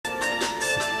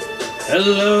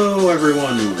Hello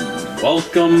everyone,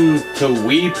 welcome to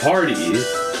Wii Party.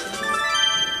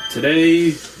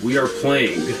 Today we are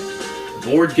playing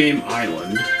Board Game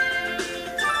Island.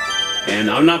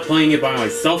 And I'm not playing it by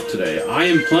myself today, I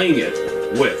am playing it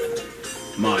with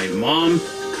my mom,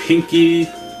 Pinky,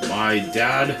 my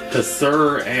dad,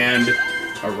 Hasur, and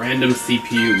a random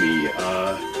CPU me,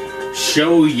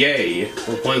 Show Yay.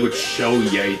 We're playing with Show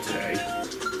Yay today.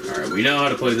 Alright, we know how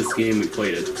to play this game, we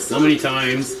played it so many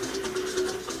times.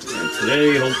 And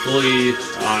today, hopefully,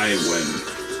 I win.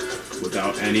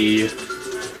 Without any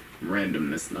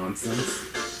randomness nonsense.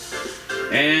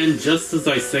 And just as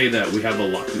I say that, we have a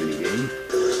luck minigame.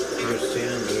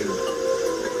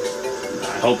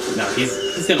 I hope... No,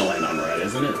 he's gonna land on red,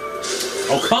 isn't it?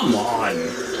 Oh, come on!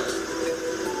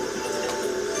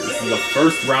 This is the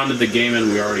first round of the game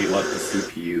and we already let the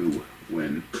CPU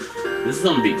win. This is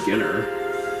on beginner.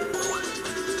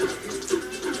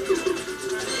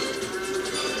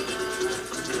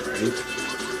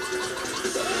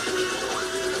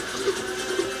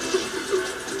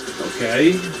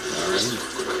 Okay, alright.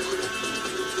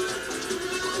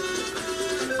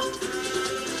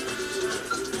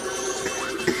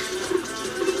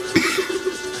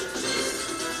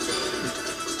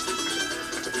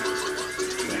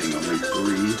 Dang, only 3.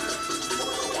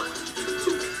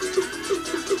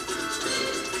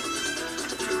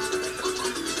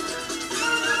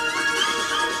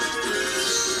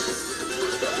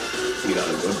 You got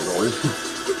a good roll.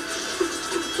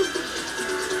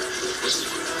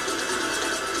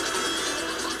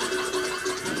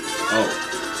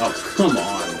 Oh, come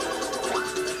on.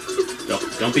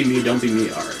 Don't be me, don't be me.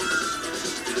 Alright.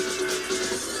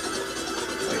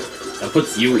 Wait, that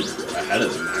puts you ahead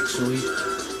of him, actually.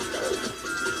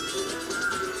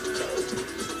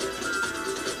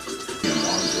 I'm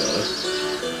on the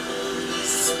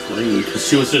screen, because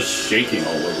she was just shaking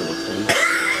all over the place.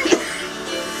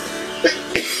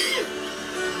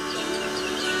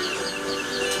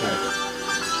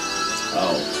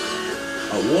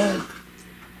 Oh, what?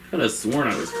 I could have sworn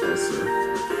I was closer.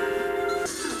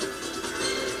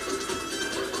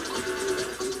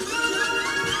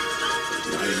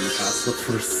 Not even past the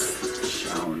first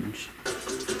challenge.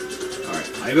 Alright,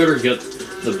 I better get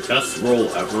the best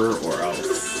roll ever or else.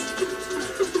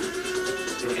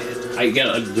 I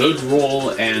get a good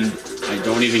roll and I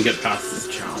don't even get past this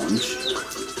challenge.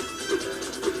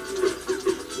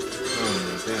 Oh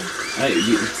my god. Hey,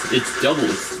 it's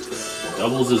doubles.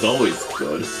 Doubles is always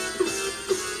good.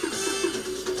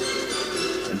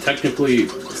 And technically,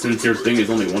 since your thing is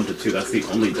only 1 to 2, that's the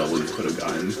only double you could have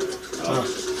gotten.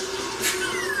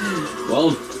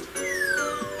 Well,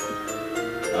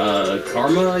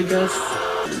 karma, I guess?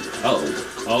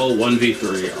 Oh,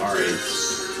 1v3, alright.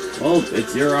 Well,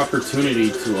 it's your opportunity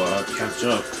to, catch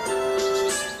up.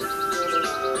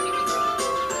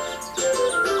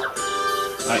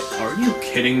 Are you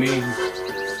kidding me?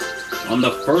 On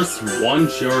the first one,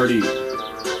 she already...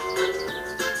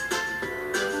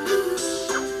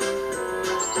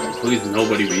 Oh, please,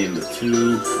 nobody be in the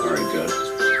 2. Alright, good.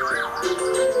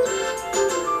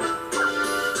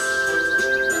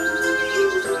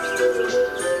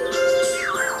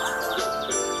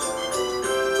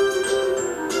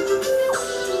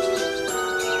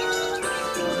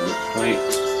 Wait,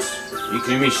 you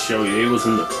can maybe show you it was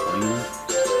in the plane?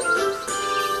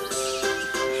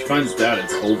 She finds that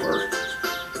it's over.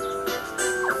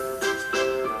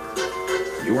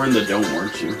 You were in the dome,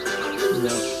 weren't you?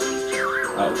 No.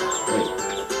 Oh, wait.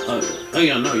 Oh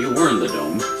yeah, no, you were in the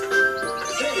dome.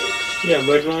 Yeah,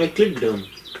 but when I clicked dome.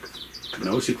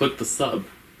 No, she clicked the sub.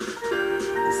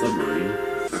 The submarine.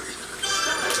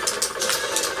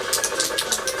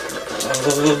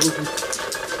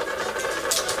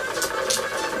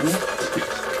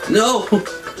 No!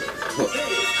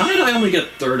 How did I only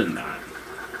get 3rd in that?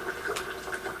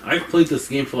 I've played this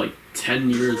game for like 10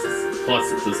 years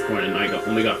plus at this point, and I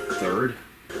only got 3rd.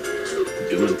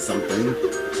 Doing something.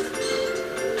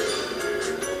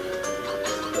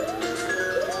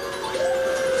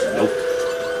 Nope.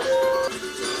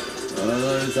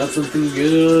 Is that something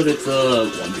good? It's a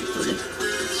 1v3.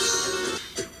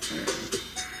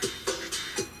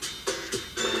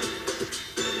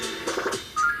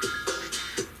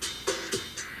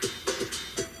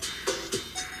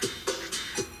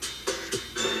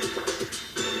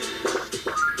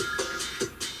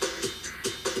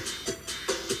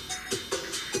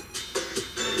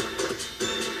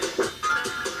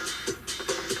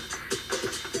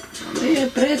 I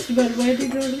pressed, but why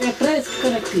did I press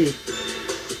correctly? I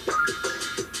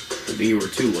think you were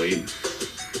too late.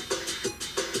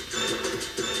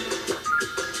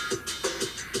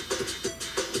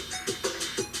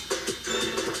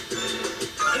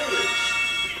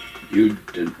 You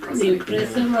didn't press ನೀವು anything.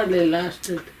 Press ಮಾಡಲಿಲ್ಲ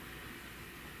ಅಷ್ಟು.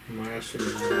 Marshall.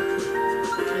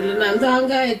 ಅಲ್ಲ ನಂದು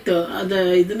ಹಂಗಾಯ್ತು, ಅದು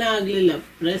ಇದನ್ನ ಆಗ್ಲಿಲ್ಲ,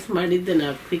 press ಮಾಡಿದ್ದೆ ನಾ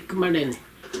ಪಿಕ್ ಮಾಡೇನೆ.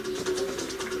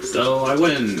 So I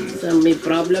win. Some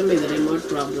problem is remote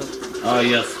problem.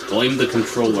 Yes, blame the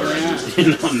controller. Yeah.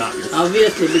 Not yourself.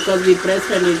 Obviously, because we pressed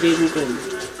and it didn't come.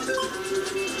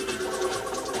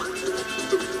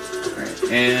 Alright,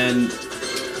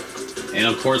 and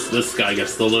of course this guy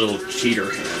gets the little cheater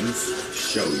hands.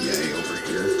 Show yay over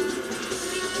here.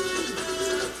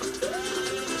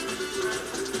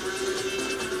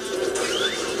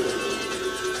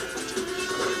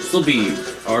 This will be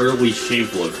utterly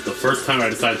shameful if the first time I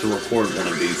decide to record one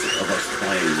of these of us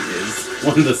playing is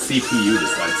when the CPU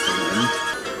decides to win.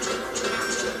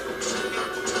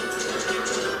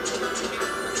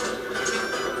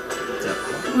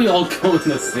 We all go in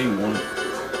the same one.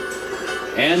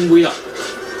 And we're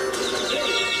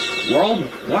all...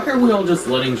 Why are we all just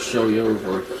letting Shoyo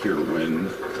over here win?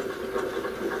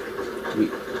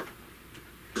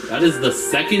 That is the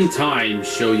second time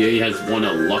Shoye has won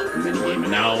a luck minigame,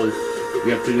 and now we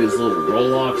have to do this little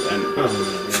roll-off, and...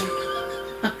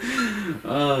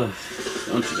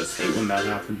 don't you just hate when that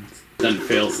happens? Then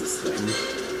fails this thing.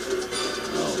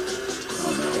 Oh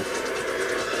no.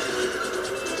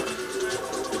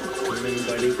 Come in,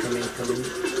 buddy, come in.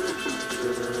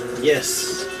 Yes!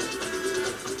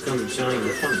 Come, shine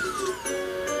the fun.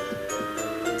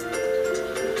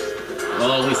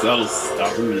 Well, at least that'll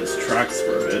stop him in his tracks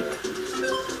for a bit.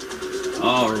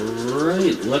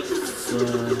 Alright, let's,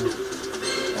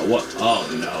 what? Oh,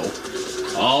 no.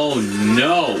 Oh,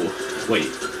 no!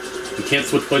 Wait. We can't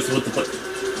switch places with the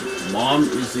Mom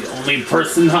is the only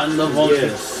person not in the vault.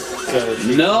 Yes.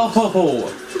 No!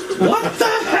 What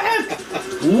the heck?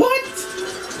 What?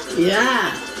 Yeah,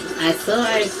 I saw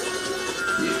it.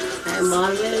 I'm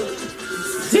always...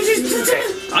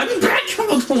 I'm back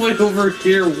all the way over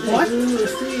here. What?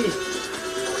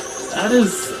 That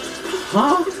is...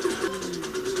 Huh?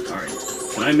 Alright.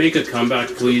 Can I make a comeback,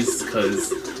 please? Because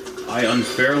I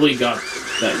unfairly got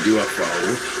that UFO.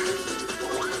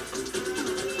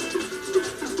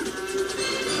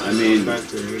 I mean...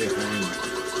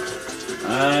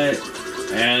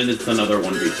 and it's another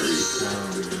 1v3.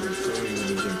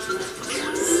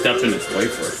 Step in its way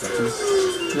for a second.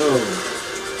 No.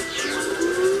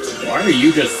 Why are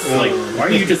you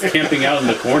just camping out in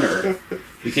the corner?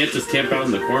 You can't just camp out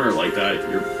in the corner like that.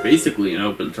 You're basically an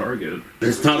open target.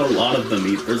 There's not a lot of them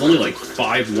either. There's only like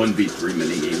 5 1v3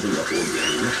 minigames in the whole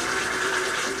game.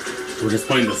 We're just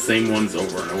playing the same ones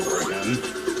over and over again.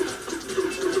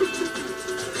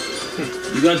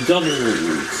 You got double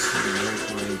roots.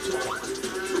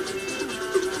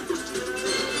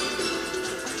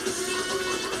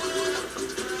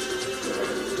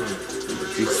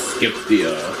 You skipped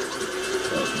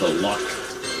the luck.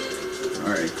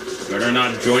 Alright. Better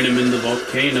not join him in the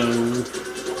volcano.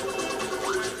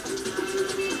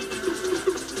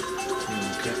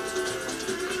 Okay.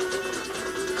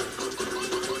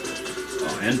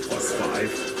 Oh, and +5.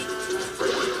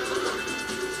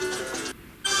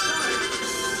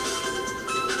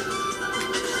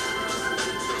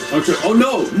 Oh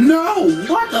no! No!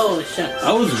 What? Oh, shucks.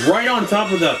 I was right on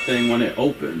top of that thing when it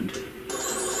opened.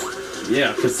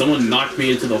 Yeah, because someone knocked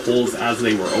me into the holes as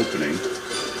they were opening.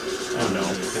 Oh no.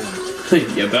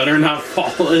 You better not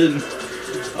fall in.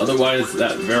 Otherwise,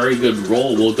 that very good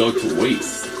roll will go to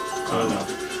waste. Oh no.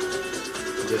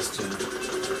 Just,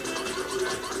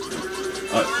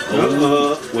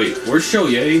 wait, where's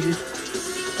Shoye?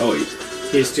 Oh wait.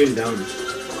 He's still down.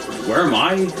 Where am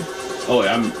I? Oh wait,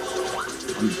 I'm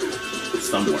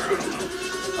somewhere, I don't know.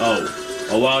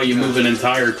 Oh wow, you move an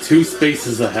entire 2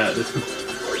 spaces ahead.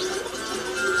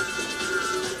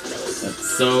 That's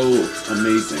so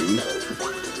amazing.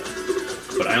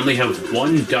 But I only have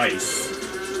 1 dice.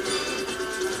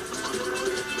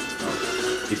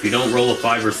 Oh. If you don't roll a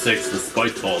 5 or 6, the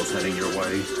spike ball is heading your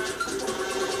way.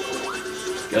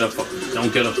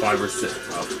 Don't get a 5 or 6.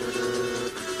 Oh.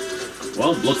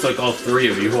 Well, looks like all 3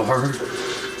 of you are.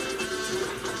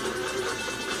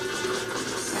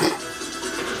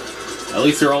 At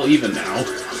least they're all even now.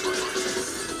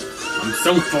 I'm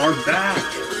so far back.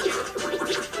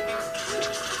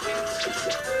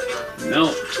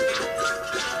 No.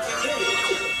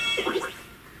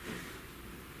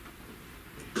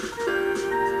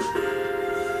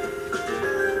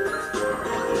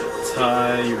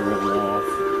 Tie, roll off.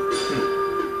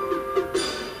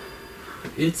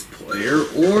 It's player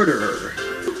order.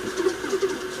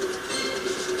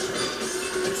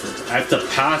 I have to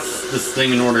pass this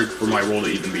thing in order for my roll to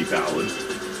even be valid.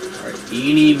 Alright,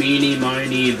 eeny, meeny,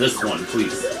 miny, this one,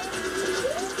 please.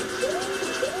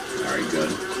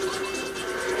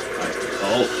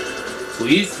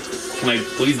 Please? Can I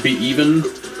please be even?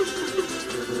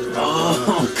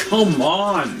 Oh, come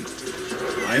on!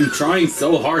 I'm trying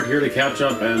so hard here to catch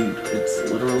up, and it's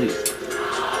literally...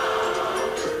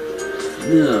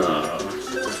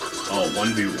 Oh,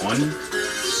 1v1?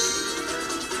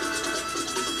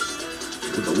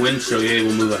 With the win, Shohei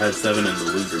will move ahead 7, and the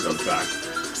loser goes back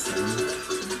 7.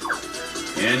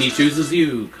 And he chooses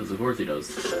you, because of course he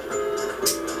does.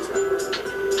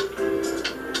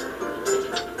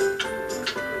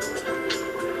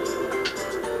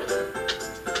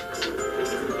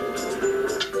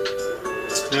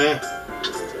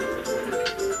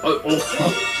 Oh,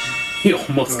 he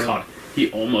almost caught it.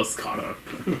 He almost caught up.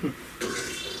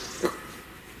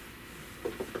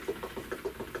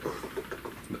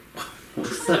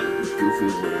 What's that goofy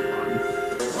little run?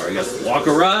 Or I guess walk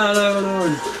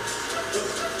around.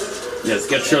 Yes,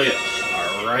 get Shohei.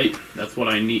 Alright, that's what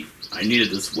I need. I needed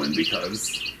this win because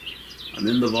I'm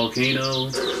in the volcano,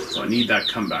 so I need that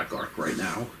comeback arc right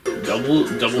now. Double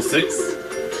 6?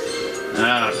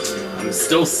 I'm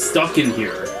still stuck in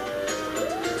here.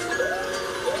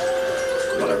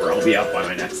 Whatever, I'll be out by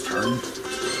my next turn.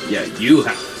 Yeah, you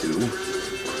have to.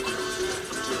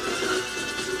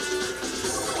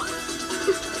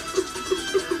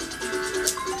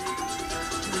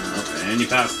 Okay, and you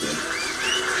passed it.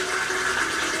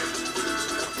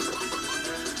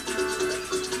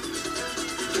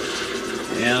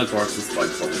 And of course the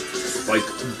spike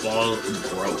ball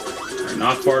broke. Alright,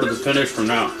 not far to the finish from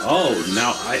now. Oh,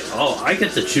 now I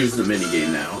get to choose the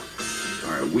minigame now.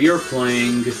 Alright, we are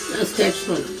playing... That's text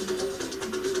one.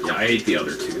 Yeah, I hate the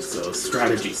other two, so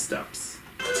strategy steps.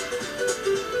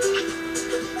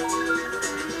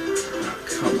 Oh,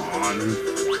 come on.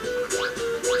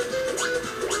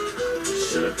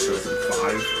 Should have chosen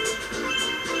 5.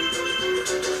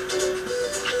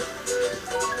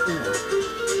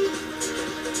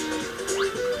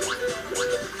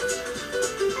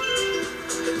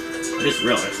 I just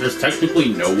realized there's technically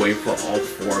no way for all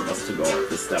 4 of us to go up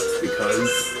the steps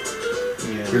because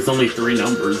there's only 3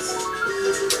 numbers.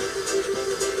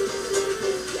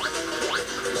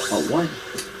 Oh, what? I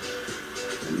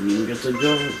didn't even get to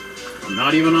go. I'm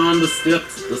not even on the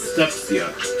steps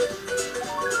yet.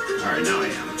 Alright, now I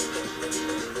am.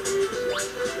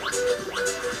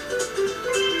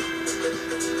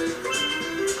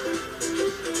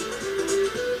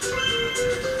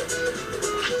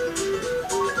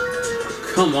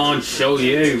 Come on,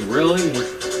 Shohei, really?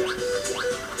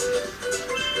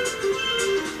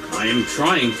 I am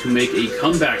trying to make a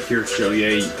comeback here,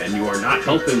 Shohei, and you are not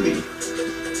helping me.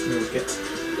 Okay.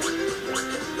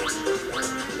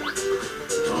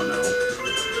 Oh no.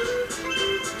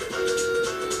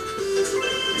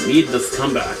 I need this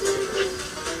comeback.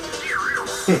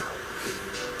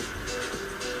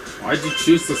 Why'd you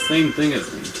choose the same thing as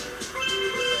me?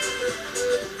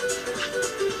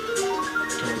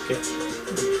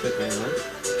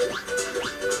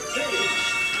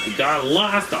 You got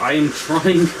lost. I am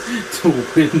trying to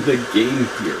win the game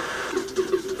here.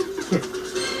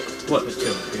 What?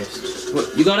 What?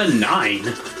 You got a 9?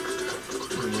 Yeah.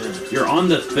 You're on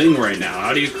the thing right now.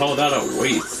 How do you call that a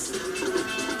waste? I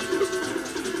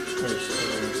was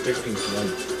expecting to win.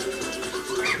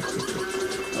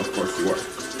 Of course you were.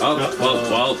 Oh,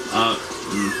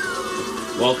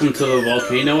 welcome to the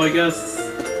volcano, I guess.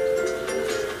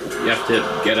 You have to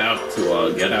get out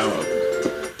to get out.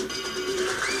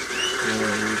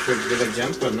 You should get a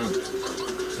jump or not?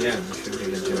 Yeah, you should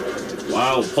get a jump.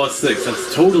 Wow, +6.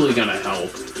 That's totally gonna help.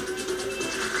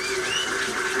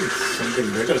 It's something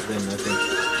better than nothing.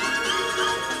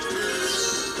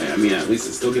 I mean, at least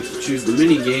I still get to choose the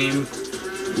mini game.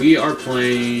 We are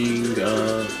playing.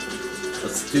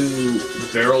 Let's do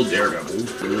Barrel Daredevil.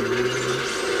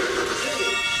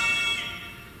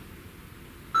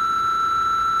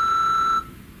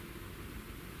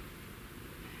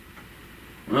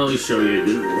 Well, at least Shohei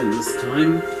didn't win this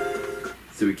time,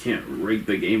 so we can't rig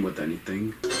the game with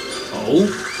anything. Oh,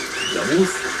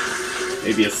 doubles?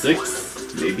 Maybe a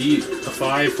 6? Maybe a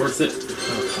 5 or 6?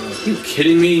 Are you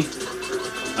kidding me?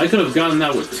 I could have gotten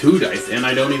that with 2 dice, and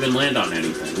I don't even land on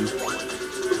anything.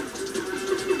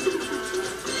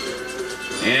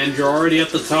 And you're already at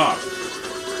the top.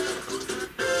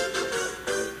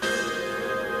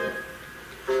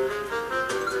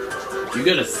 You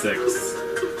get a 6.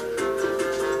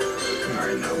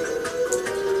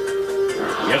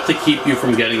 We have to keep you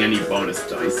from getting any bonus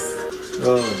dice.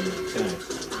 Oh,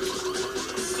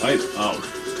 okay.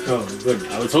 Oh, good.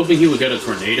 I was hoping he would get a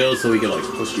tornado so he could, like,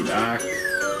 push you back.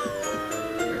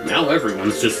 Now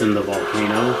everyone's just in the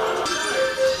volcano.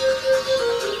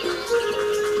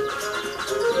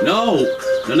 No!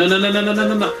 No.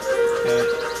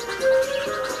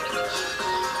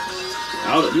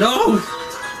 out. No!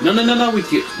 No, no, no, no, we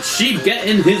can. She'd get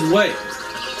in his way.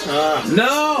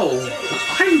 No!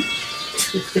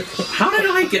 How did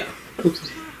I get.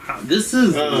 This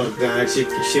is. Oh god, she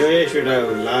should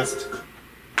have lost.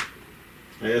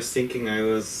 I was thinking I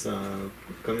was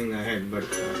coming ahead, but I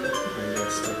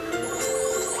got stuck.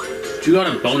 You got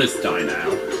a bonus die now.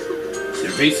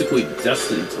 You're basically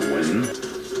destined to win.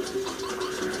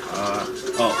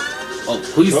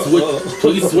 Please switch.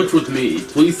 Please switch with me.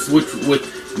 Please switch with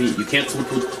me. You can't switch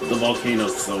with the volcano,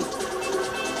 so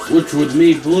switch with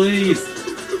me, please.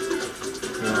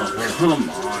 Oh, come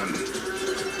on.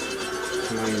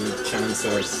 My chances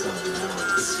are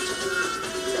lost.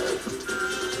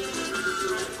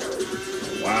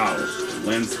 Wow,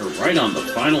 lands her right on the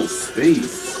final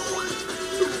space.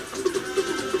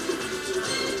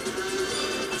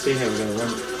 See how we got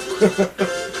one.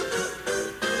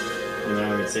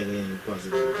 Now it's again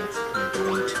positive. That's not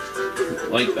right.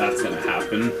 Like that's gonna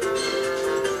happen.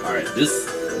 Alright,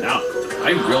 now,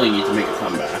 I really need to make a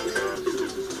comeback.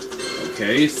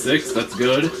 Okay, 6, that's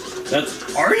good.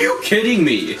 Are you kidding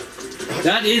me?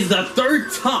 That is the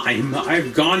 3rd time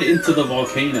I've gone into the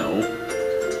volcano.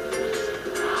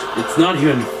 It's not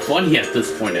even funny at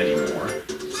this point anymore.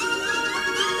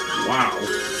 Wow.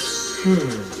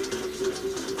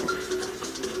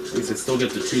 At least I still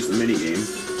get to choose the minigame.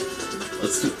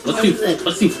 Let's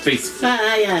do face.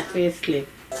 Yeah, face flip.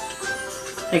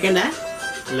 Second that?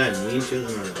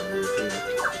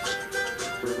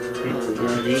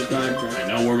 I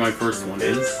know where my first one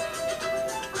is.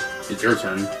 It's your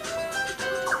turn.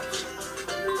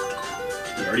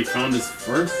 You already found his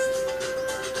first?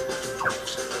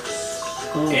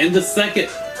 Oh. And the second.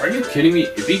 Are you kidding me?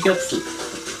 If he gets...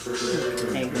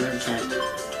 I got that.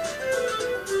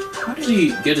 How did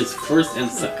he get his first and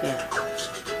second?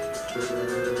 Okay.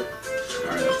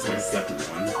 Alright, that's my second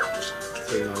one.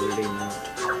 So you already know.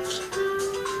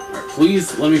 Alright, please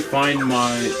let me find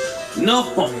my... No!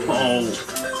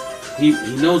 He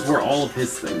knows where all of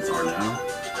his things are now.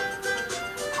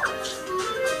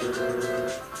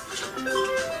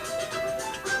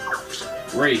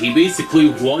 Great, he basically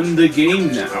won the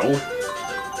game now.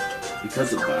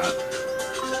 Because of that.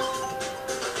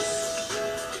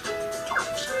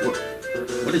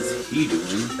 What is he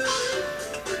doing?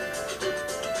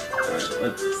 Alright,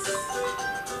 let's...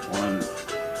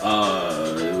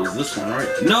 it was this one, right?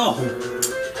 No!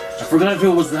 I forgot if it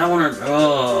was that one or...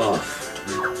 Oh,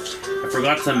 I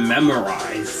forgot to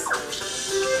memorize.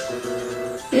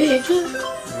 Hey,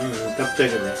 Tough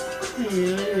taken that.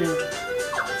 yeah.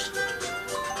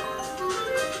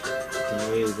 Now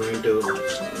he's going to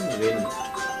win.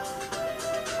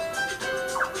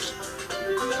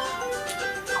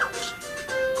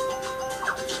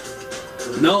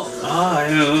 No!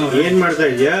 ಏನು ಮಾಡ್ತಾ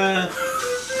ಇದ್ಯಾ?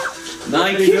 No,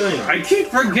 I keep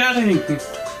forgetting!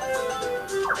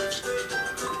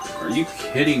 Are you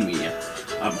kidding me?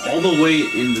 I'm all the way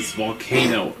in this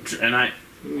volcano, and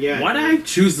Yeah. Why did I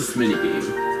choose this minigame?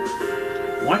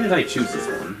 Why did I choose this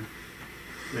one?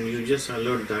 And you just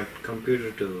allowed that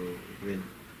computer to win.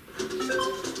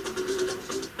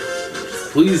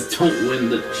 Please don't win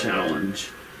the challenge.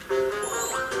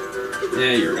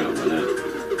 Yeah, you're gonna win it.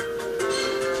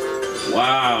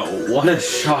 Wow, what a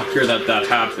shocker that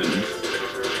happened.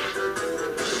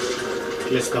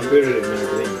 Yes, computer did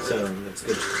not win, so that's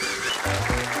good.